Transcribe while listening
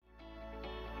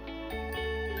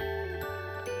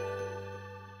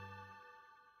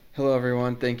Hello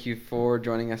everyone, thank you for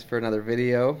joining us for another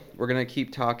video. We're going to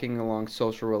keep talking along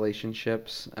social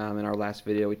relationships. In our last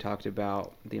video we talked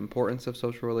about the importance of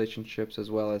social relationships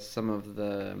as well as some of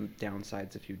the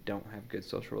downsides if you don't have good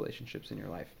social relationships in your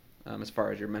life as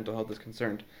far as your mental health is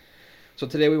concerned. So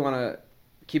today we want to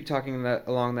keep talking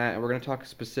along that, and we're going to talk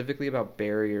specifically about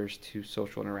barriers to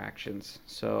social interactions.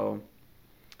 So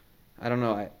I don't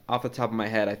know, off the top of my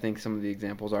head I think some of the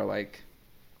examples are like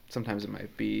sometimes it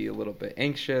might be a little bit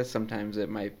anxious, sometimes it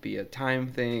might be a time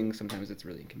thing, sometimes it's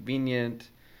really inconvenient.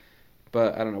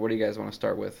 But I don't know, what do you guys want to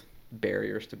start with?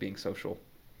 Barriers to being social.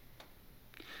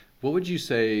 What would you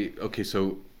say? Okay,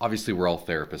 so obviously we're all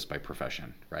therapists by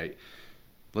profession, right?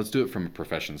 Let's do it from a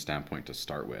profession standpoint to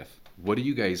start with. What do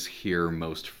you guys hear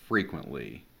most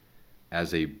frequently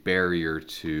as a barrier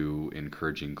to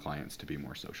encouraging clients to be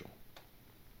more social?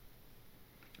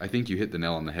 I think you hit the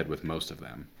nail on the head with most of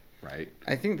them, right?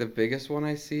 I think the biggest one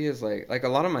I see is like a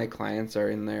lot of my clients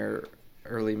are in their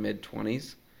early mid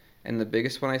 20s, and the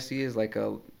biggest one I see is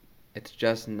it's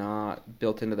just not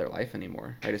built into their life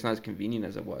anymore, right? It's not as convenient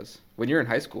as it was. When you're in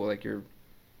high school,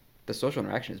 the social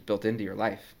interaction is built into your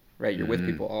life, right? You're with Mm,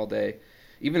 people all day.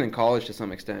 Even in college to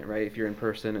some extent, right? If you're in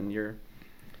person and you're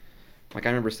like, I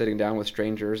remember sitting down with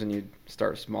strangers and you'd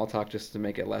start small talk just to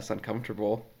make it less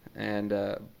uncomfortable. And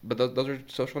but those are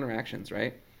social interactions,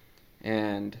 right?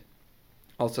 And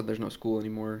also there's no school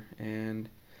anymore, and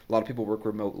a lot of people work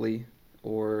remotely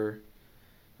or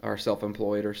are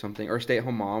self-employed or something, or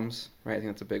stay-at-home moms, right? I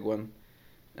think that's a big one.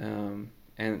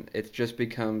 And it just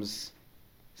becomes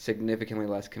significantly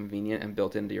less convenient and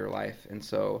built into your life. And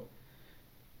so,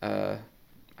 uh,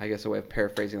 I guess a way of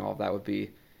paraphrasing all of that would be,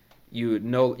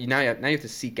 now you have to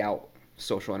seek out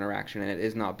social interaction, and it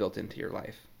is not built into your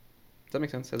life. Does that make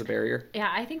sense as a barrier?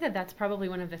 Yeah, I think that that's probably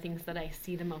one of the things that I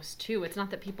see the most too. It's not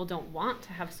that people don't want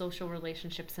to have social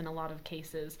relationships in a lot of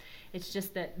cases. It's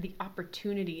just that the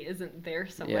opportunity isn't there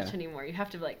so Yeah. much anymore. You have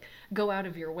to like go out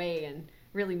of your way and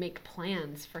really make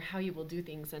plans for how you will do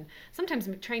things. And sometimes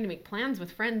trying to make plans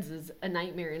with friends is a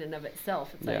nightmare in and of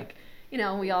itself. It's Yeah. like,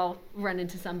 we all run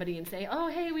into somebody and say, "Oh,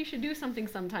 hey, we should do something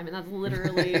sometime," and that's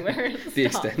literally where it The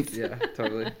stops. extent, yeah,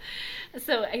 totally.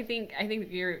 So I think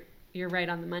you're right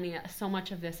on the money. So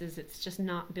much of this is it's just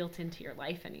not built into your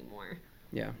life anymore.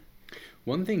 Yeah.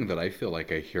 One thing that I feel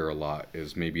like I hear a lot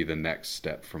is maybe the next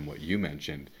step from what you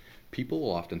mentioned. People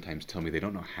will oftentimes tell me they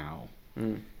don't know how.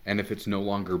 Mm. And if it's no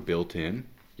longer built in,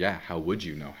 yeah, how would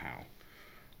you know how?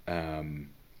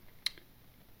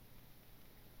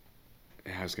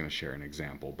 I was going to share an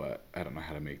example, but I don't know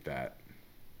how to make that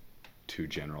too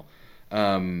general.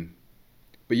 Um,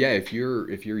 but yeah, if you're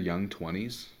young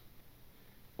 20s,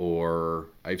 or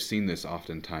I've seen this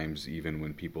oftentimes even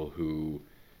when people who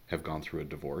have gone through a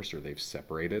divorce or they've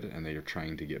separated and they are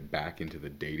trying to get back into the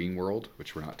dating world,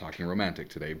 which we're not talking romantic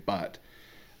today, but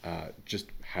just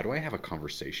how do I have a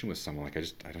conversation with someone? Like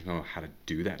I don't know how to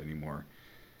do that anymore.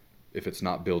 If it's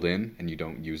not built in and you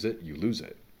don't use it, you lose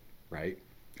it, right?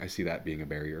 I see that being a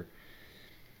barrier.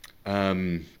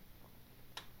 Um,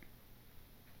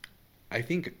 I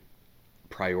think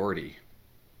priority.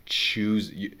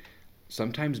 Choose.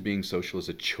 Sometimes being social is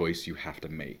a choice you have to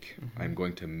make. Mm-hmm. I'm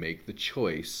going to make the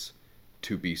choice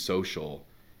to be social,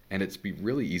 and it's be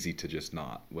really easy to just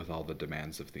not with all the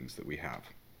demands of things that we have,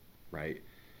 right?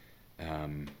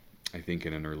 Um, I think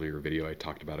in an earlier video I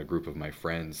talked about a group of my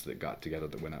friends that got together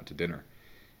that went out to dinner,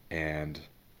 and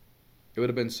it would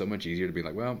have been so much easier to be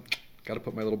like, well, got to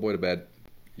put my little boy to bed,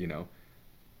 you know.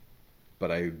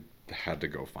 But I had to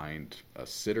go find a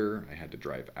sitter. I had to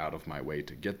drive out of my way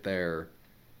to get there.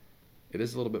 It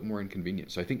is a little bit more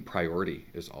inconvenient. So I think priority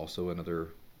is also another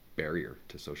barrier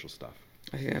to social stuff.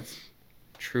 I think that's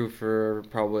true for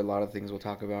probably a lot of things we'll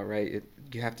talk about, right?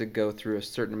 You have to go through a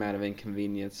certain amount of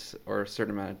inconvenience or a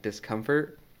certain amount of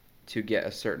discomfort to get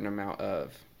a certain amount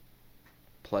of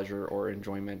pleasure or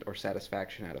enjoyment or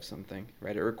satisfaction out of something,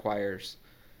 right? It requires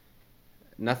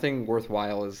nothing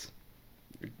worthwhile is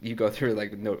you go through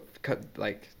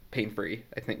like pain free,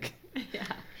 I think.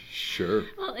 Yeah. Sure.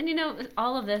 Well, and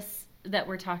all of this that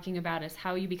we're talking about is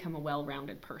how you become a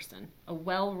well-rounded person, a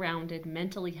well-rounded,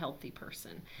 mentally healthy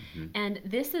person. Mm-hmm. And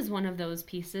this is one of those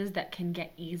pieces that can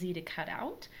get easy to cut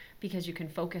out because you can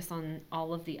focus on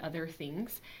all of the other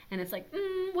things. And it's like,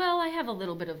 well, I have a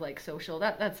little bit of like social,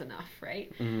 that's enough,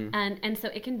 right? Mm-hmm. And so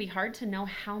it can be hard to know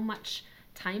how much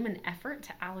time and effort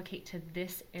to allocate to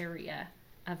this area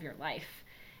of your life.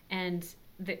 And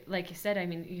like you said, I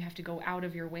mean, you have to go out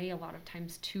of your way a lot of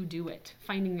times to do it.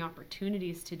 Finding the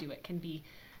opportunities to do it can be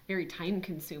very time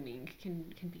consuming,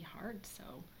 can be hard.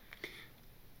 So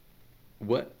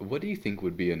What do you think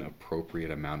would be an appropriate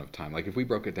amount of time? Like if we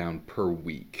broke it down per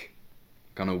week,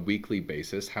 on a weekly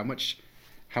basis, how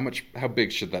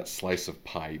big should that slice of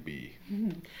pie be?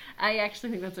 I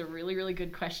actually think that's a really, really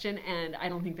good question, and I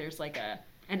don't think there's like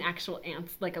an actual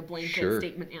answer, like a blanket Sure.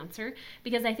 statement answer,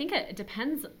 because I think it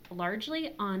depends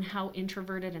largely on how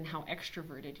introverted and how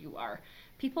extroverted you are.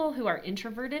 People who are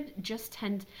introverted just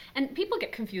tend, and people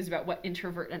get confused about what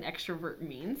introvert and extrovert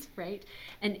means, right?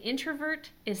 An introvert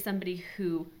is somebody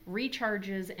who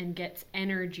recharges and gets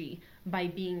energy by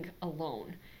being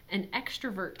alone. An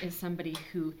extrovert is somebody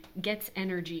who gets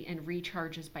energy and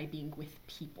recharges by being with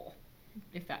people,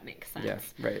 if that makes sense. Yeah,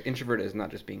 right. Introvert is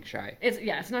not just being shy.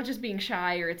 It's not just being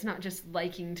shy, or it's not just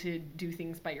liking to do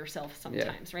things by yourself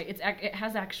sometimes, right? It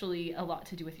has actually a lot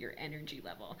to do with your energy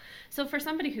level. So for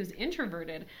somebody who's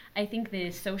introverted, I think the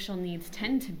social needs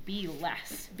tend to be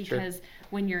less, because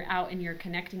when you're out and you're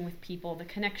connecting with people, the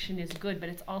connection is good, but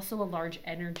it's also a large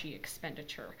energy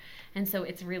expenditure. And so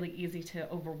it's really easy to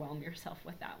overwhelm yourself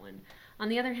with that one. On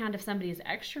the other hand, if somebody is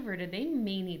extroverted, they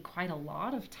may need quite a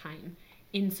lot of time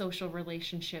in social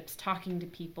relationships, talking to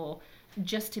people,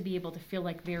 just to be able to feel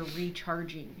like they're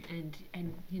recharging and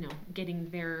getting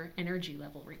their energy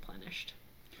level replenished.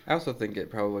 I also think it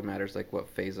probably matters like what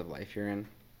phase of life you're in.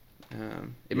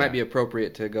 It might be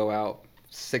appropriate to go out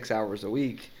 6 hours a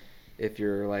week if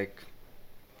you're like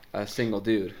a single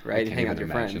dude, right? I Hang out can't with your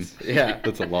even friends. imagine. Yeah.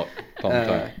 That's a long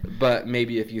time. But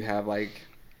maybe if you have like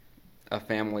a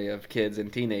family of kids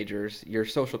and teenagers, your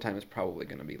social time is probably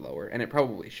going to be lower, and it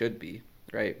probably should be,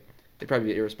 right? It'd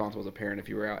probably be irresponsible as a parent if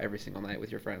you were out every single night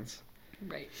with your friends.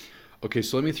 Right. Okay,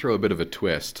 so let me throw a bit of a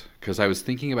twist, because I was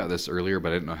thinking about this earlier, but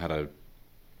I didn't know how to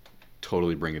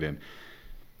totally bring it in.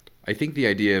 I think the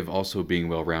idea of also being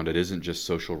well-rounded isn't just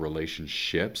social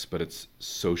relationships, but it's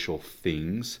social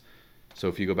things. So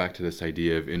if you go back to this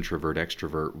idea of introvert,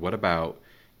 extrovert, what about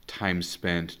time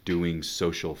spent doing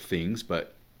social things,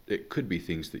 but it could be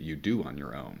things that you do on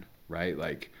your own, right?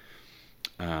 Like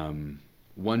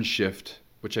one shift,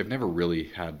 which I've never really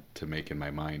had to make in my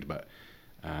mind, but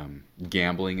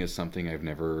gambling is something I've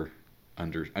never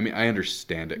I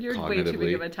understand it You're cognitively. way too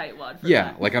big of a tightwad for Yeah,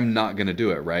 that. like I'm not going to do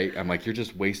it, right? I'm like, you're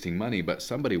just wasting money, but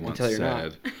somebody once Until you're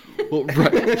not. said, well,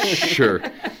 right, sure.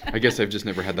 I guess I've just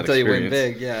never had that Until you experience.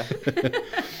 win big, yeah.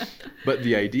 But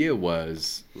the idea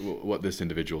was, what this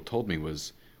individual told me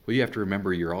was, well, you have to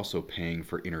remember you're also paying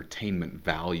for entertainment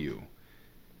value.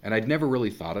 And I'd never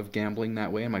really thought of gambling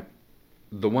that way. I'm like,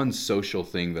 the one social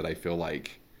thing that I feel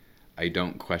like I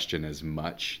don't question as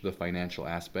much the financial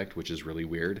aspect, which is really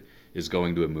weird, is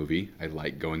going to a movie. I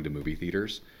like going to movie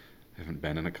theaters. I haven't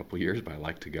been in a couple years, but I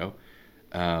like to go.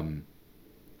 But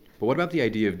what about the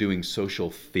idea of doing social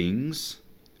things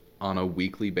on a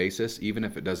weekly basis, even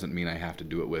if it doesn't mean I have to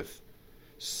do it with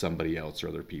somebody else or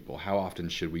other people? How often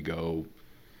should we go?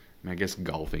 I guess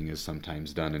golfing is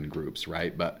sometimes done in groups,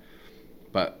 right? But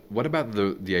what about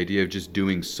the idea of just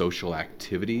doing social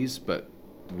activities, but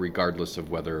regardless of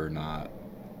whether or not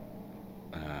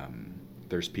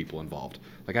there's people involved?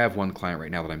 Like I have one client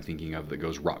right now that I'm thinking of that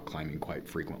goes rock climbing quite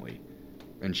frequently,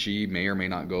 and she may or may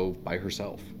not go by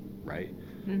herself, right?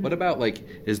 Mm-hmm. What about like,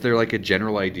 is there like a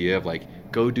general idea of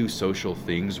like, go do social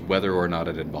things whether or not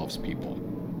it involves people?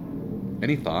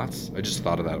 Any thoughts? I just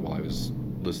thought of that while I was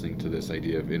listening to this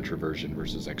idea of introversion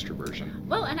versus extroversion.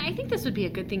 Well, and I think this would be a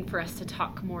good thing for us to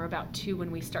talk more about too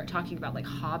when we start talking about like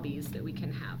hobbies that we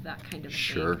can have, that kind of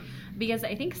Sure. thing. Because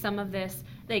I think some of this,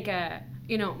 like,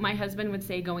 my husband would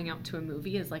say going out to a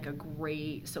movie is like a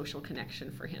great social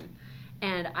connection for him.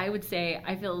 And I would say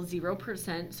I feel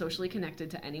 0% socially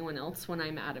connected to anyone else when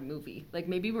I'm at a movie. Like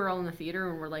maybe we're all in the theater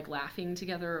and we're like laughing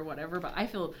together or whatever, but I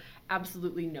feel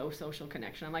absolutely no social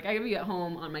connection. I'm like, I could be at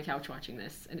home on my couch watching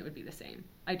this and it would be the same.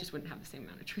 I just wouldn't have the same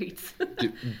amount of treats.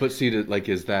 But see, like,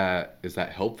 is that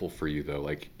helpful for you though?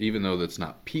 Like, even though that's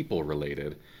not people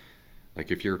related,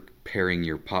 like if you're pairing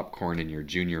your popcorn and your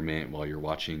Junior Mint while you're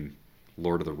watching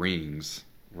Lord of the Rings,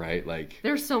 right? Like,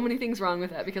 there's so many things wrong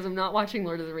with that because I'm not watching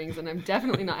Lord of the Rings and I'm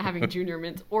definitely not having Junior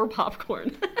Mints or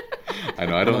popcorn. I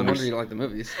know, I don't wonder you don't like the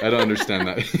movies. I don't understand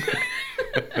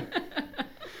that.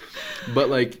 But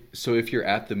like, so if you're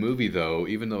at the movie though,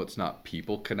 even though it's not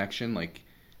people connection, like,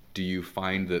 do you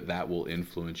find that will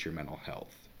influence your mental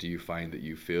health? Do you find that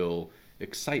you feel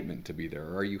excitement to be there?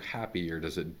 Or are you happy, or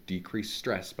does it decrease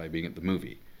stress by being at the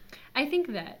movie? I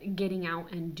think that getting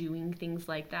out and doing things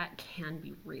like that can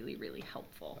be really, really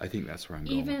helpful. I think that's where I'm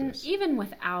going with this. Even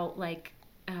without like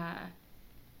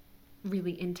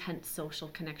really intense social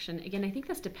connection. Again, I think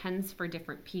this depends for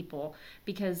different people,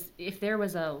 because if there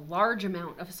was a large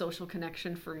amount of social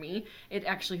connection for me, it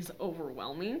actually is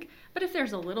overwhelming. But if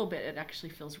there's a little bit, it actually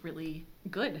feels really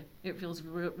good. It feels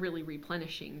really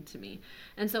replenishing to me.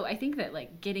 And so I think that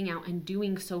like getting out and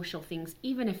doing social things,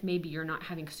 even if maybe you're not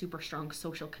having super strong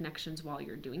social connections while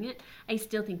you're doing it, I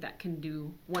still think that can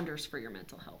do wonders for your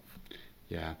mental health.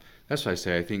 Yeah, that's what I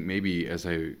say. I think maybe as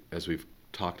we've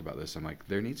talked about this, I'm like,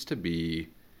 there needs to be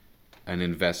an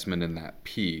investment in that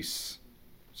piece.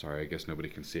 Sorry, I guess nobody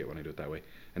can see it when I do it that way.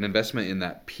 An investment in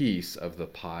that piece of the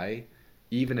pie,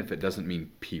 even if it doesn't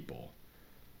mean people.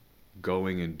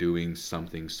 Going and doing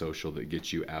something social that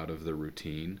gets you out of the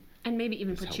routine. And maybe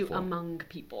even put helpful. you among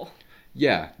people.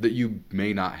 Yeah, that you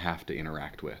may not have to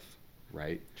interact with,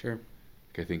 right? Sure.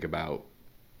 Like I think about,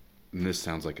 and this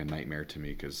sounds like a nightmare to me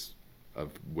because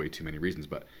of way too many reasons,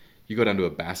 but you go down to a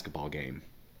basketball game,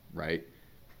 right?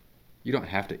 You don't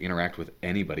have to interact with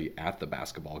anybody at the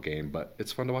basketball game, but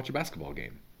it's fun to watch a basketball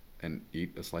game and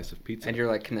eat a slice of pizza. And you're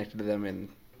like connected to them, and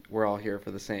we're all here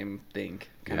for the same thing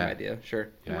kind of idea. Sure.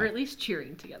 Yeah. We're at least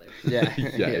cheering together. Yeah.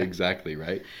 Yeah, exactly,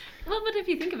 right? Well, but if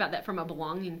you think about that from a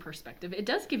belonging perspective, it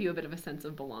does give you a bit of a sense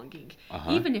of belonging.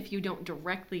 Uh-huh. Even if you don't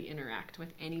directly interact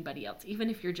with anybody else, even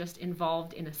if you're just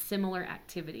involved in a similar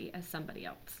activity as somebody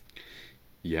else.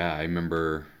 Yeah, I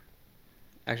remember.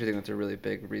 I actually think that's a really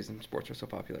big reason sports are so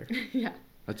popular. Yeah.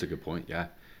 That's a good point, yeah. I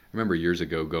remember years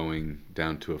ago going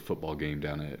down to a football game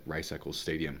down at Rice-Eccles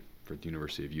Stadium for the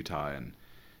University of Utah, and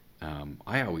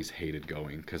I always hated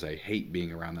going because I hate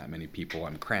being around that many people.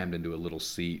 I'm crammed into a little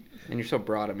seat. And you're so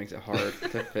broad, it makes it hard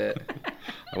to fit.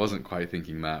 I wasn't quite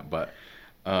thinking that, but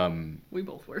we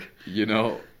both were. You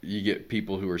know, you get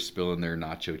people who are spilling their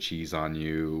nacho cheese on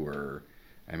you, or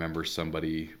I remember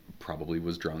somebody probably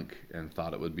was drunk and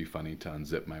thought it would be funny to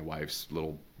unzip my wife's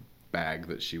little bag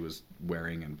that she was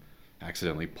wearing and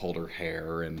accidentally pulled her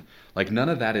hair, and like none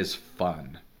of that is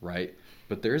fun, right?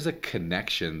 But there's a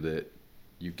connection that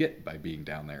you get by being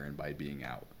down there and by being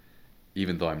out,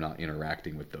 even though I'm not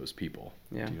interacting with those people.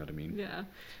 Yeah. Do you know what I mean? Yeah.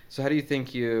 So how do you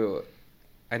think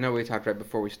I know we talked right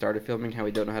before we started filming how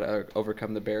we don't know how to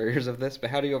overcome the barriers of this, but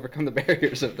how do you overcome the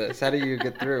barriers of this? How do you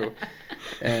get through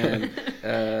and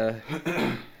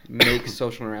make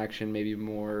social interaction maybe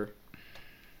more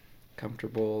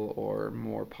comfortable or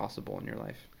more possible in your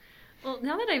life? Well,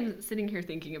 now that I'm sitting here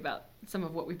thinking about some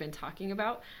of what we've been talking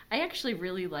about, I actually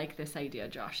really like this idea,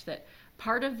 Josh, that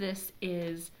part of this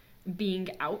is being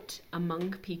out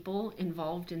among people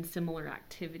involved in similar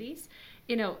activities.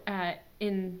 You know,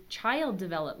 in child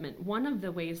development, one of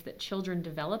the ways that children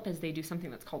develop is they do something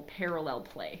that's called parallel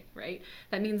play, right?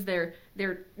 That means they're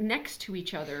next to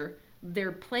each other,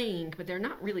 they're playing, but they're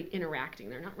not really interacting.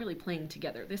 They're not really playing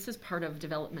together. This is part of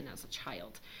development as a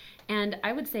child. And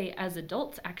I would say as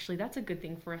adults, actually, that's a good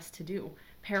thing for us to do.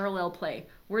 Parallel play.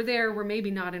 We're there, we're maybe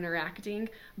not interacting,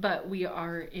 but we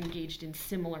are engaged in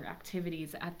similar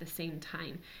activities at the same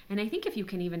time. And I think if you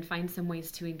can even find some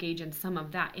ways to engage in some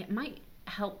of that, it might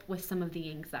help with some of the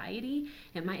anxiety.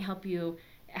 It might help you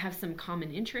have some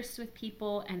common interests with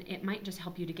people, and it might just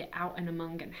help you to get out and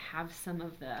among and have some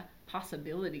of the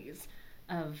possibilities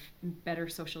of better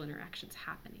social interactions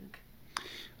happening.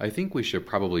 I think we should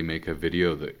probably make a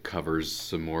video that covers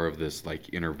some more of this like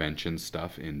intervention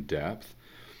stuff in depth.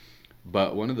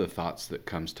 But one of the thoughts that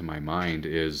comes to my mind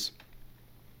is,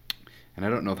 and I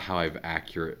don't know how is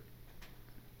that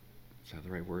the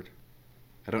right word?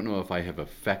 I don't know if I have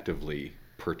effectively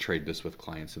portrayed this with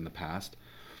clients in the past,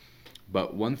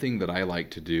 but one thing that I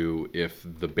like to do if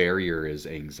the barrier is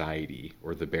anxiety,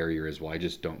 or the barrier is, well, I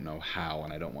just don't know how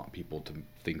and I don't want people to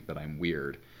think that I'm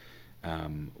weird.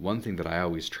 One thing that I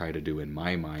always try to do in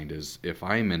my mind is if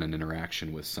I'm in an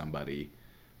interaction with somebody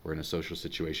or in a social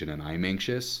situation and I'm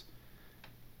anxious,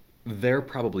 they're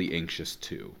probably anxious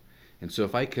too. And so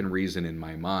if I can reason in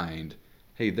my mind,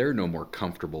 hey, they're no more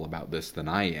comfortable about this than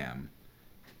I am,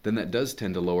 then that does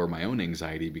tend to lower my own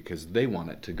anxiety because they want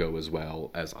it to go as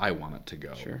well as I want it to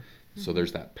go. Sure. So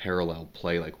there's that parallel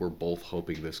play, like we're both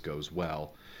hoping this goes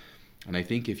well. And I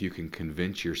think if you can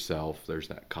convince yourself, there's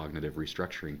that cognitive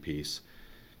restructuring piece,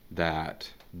 that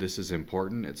this is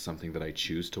important, it's something that I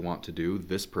choose to want to do,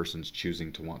 this person's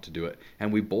choosing to want to do it,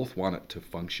 and we both want it to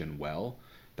function well,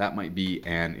 that might be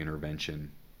an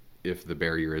intervention if the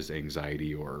barrier is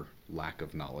anxiety or lack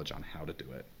of knowledge on how to do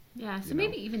it. Yeah, so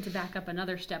maybe even to back up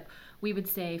another step, we would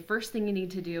say first thing you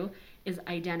need to do is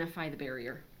identify the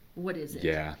barrier. What is it?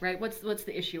 Yeah. Right? What's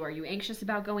the issue? Are you anxious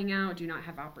about going out? Do you not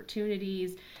have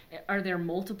opportunities? Are there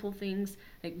multiple things?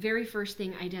 Like very first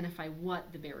thing, identify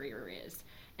what the barrier is.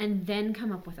 and then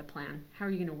come up with a plan. How are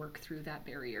you going to work through that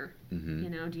barrier? Mm-hmm. You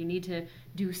know, do you need to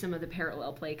do some of the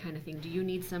parallel play kind of thing? Do you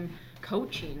need some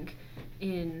coaching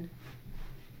in...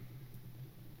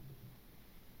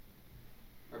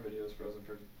 Our video is frozen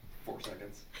for 4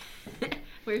 seconds.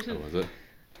 Where How should... was it?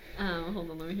 Hold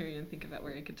on, let me hear you and think about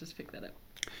where I could just pick that up.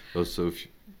 Oh, so if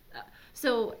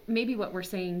So maybe what we're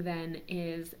saying then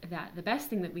is that the best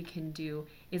thing that we can do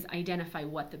is identify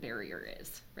what the barrier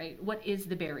is, right? What is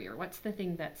the barrier? What's the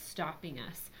thing that's stopping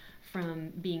us from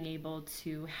being able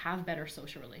to have better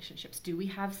social relationships? Do we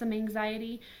have some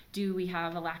anxiety? Do we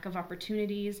have a lack of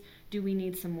opportunities? Do we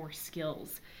need some more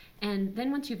skills? And then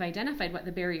once you've identified what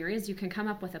the barrier is, you can come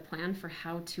up with a plan for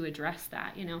how to address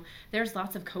that. You know, there's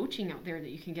lots of coaching out there that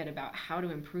you can get about how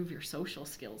to improve your social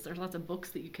skills. There's lots of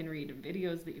books that you can read and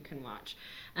videos that you can watch.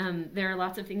 There are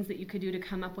lots of things that you could do to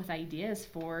come up with ideas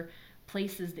for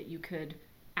places that you could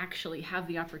actually have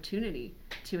the opportunity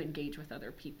to engage with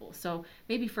other people. So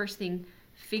maybe first thing,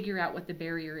 figure out what the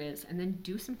barrier is and then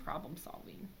do some problem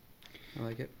solving. I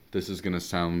like it. this is going to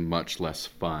sound much less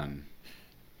fun,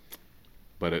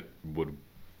 but it would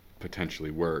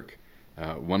potentially work.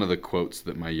 One of the quotes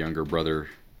that my younger brother,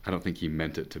 I don't think he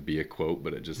meant it to be a quote,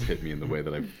 but it just hit me in the way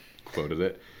that I quoted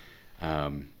it.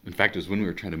 In fact, it was when we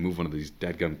were trying to move one of these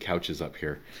dadgum couches up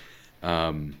here.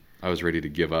 I was ready to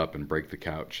give up and break the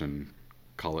couch and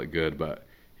call it good, but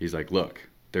he's like, look,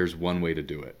 there's one way to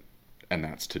do it, and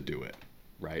that's to do it,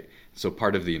 right? So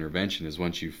part of the intervention is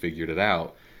once you've figured it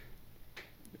out,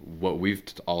 what we've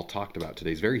all talked about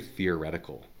today is very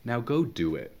theoretical. Now go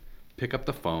do it. Pick up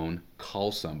the phone,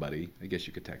 call somebody. I guess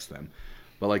you could text them.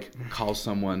 But like call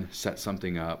someone, set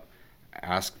something up,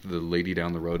 ask the lady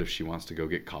down the road if she wants to go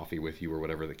get coffee with you or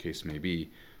whatever the case may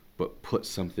be, but put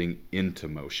something into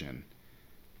motion.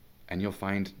 And you'll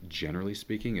find, generally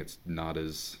speaking, it's not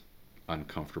as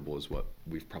uncomfortable as what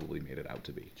we've probably made it out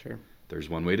to be. Sure. There's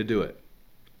one way to do it,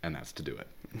 and that's to do it.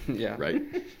 Yeah. Right?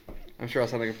 I'm sure I'll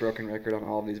sound like a broken record on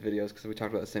all of these videos because we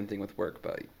talked about the same thing with work,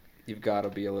 but you've got to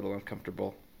be a little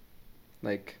uncomfortable.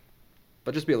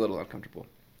 But just be a little uncomfortable,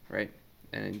 right?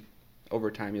 And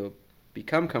over time you'll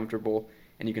become comfortable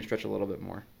and you can stretch a little bit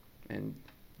more and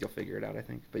you'll figure it out, I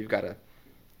think. But you've got to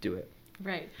do it.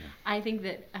 Right. Yeah. I think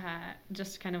that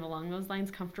just kind of along those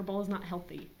lines, comfortable is not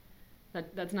healthy.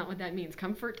 That's not what that means.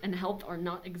 Comfort and health are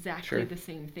not exactly Sure. the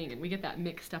same thing, and we get that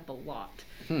mixed up a lot.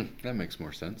 That makes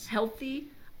more sense. Healthy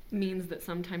means that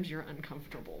sometimes you're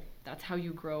uncomfortable. That's how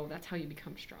you grow. That's how you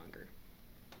become stronger.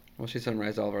 Well, she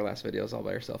summarized all of our last videos all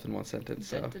by herself in one sentence,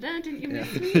 so. Da-da-da, didn't you Yeah.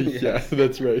 miss me? Yeah,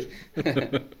 that's right.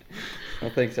 Well,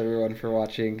 thanks everyone for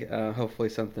watching. Hopefully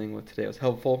something with today was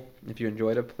helpful. If you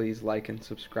enjoyed it, please like and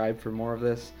subscribe for more of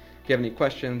this. If you have any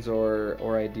questions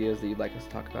or ideas that you'd like us to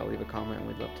talk about, leave a comment and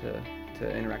we'd love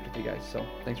to interact with you guys. So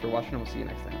thanks for watching and we'll see you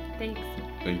next time. Thanks.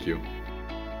 Thank you.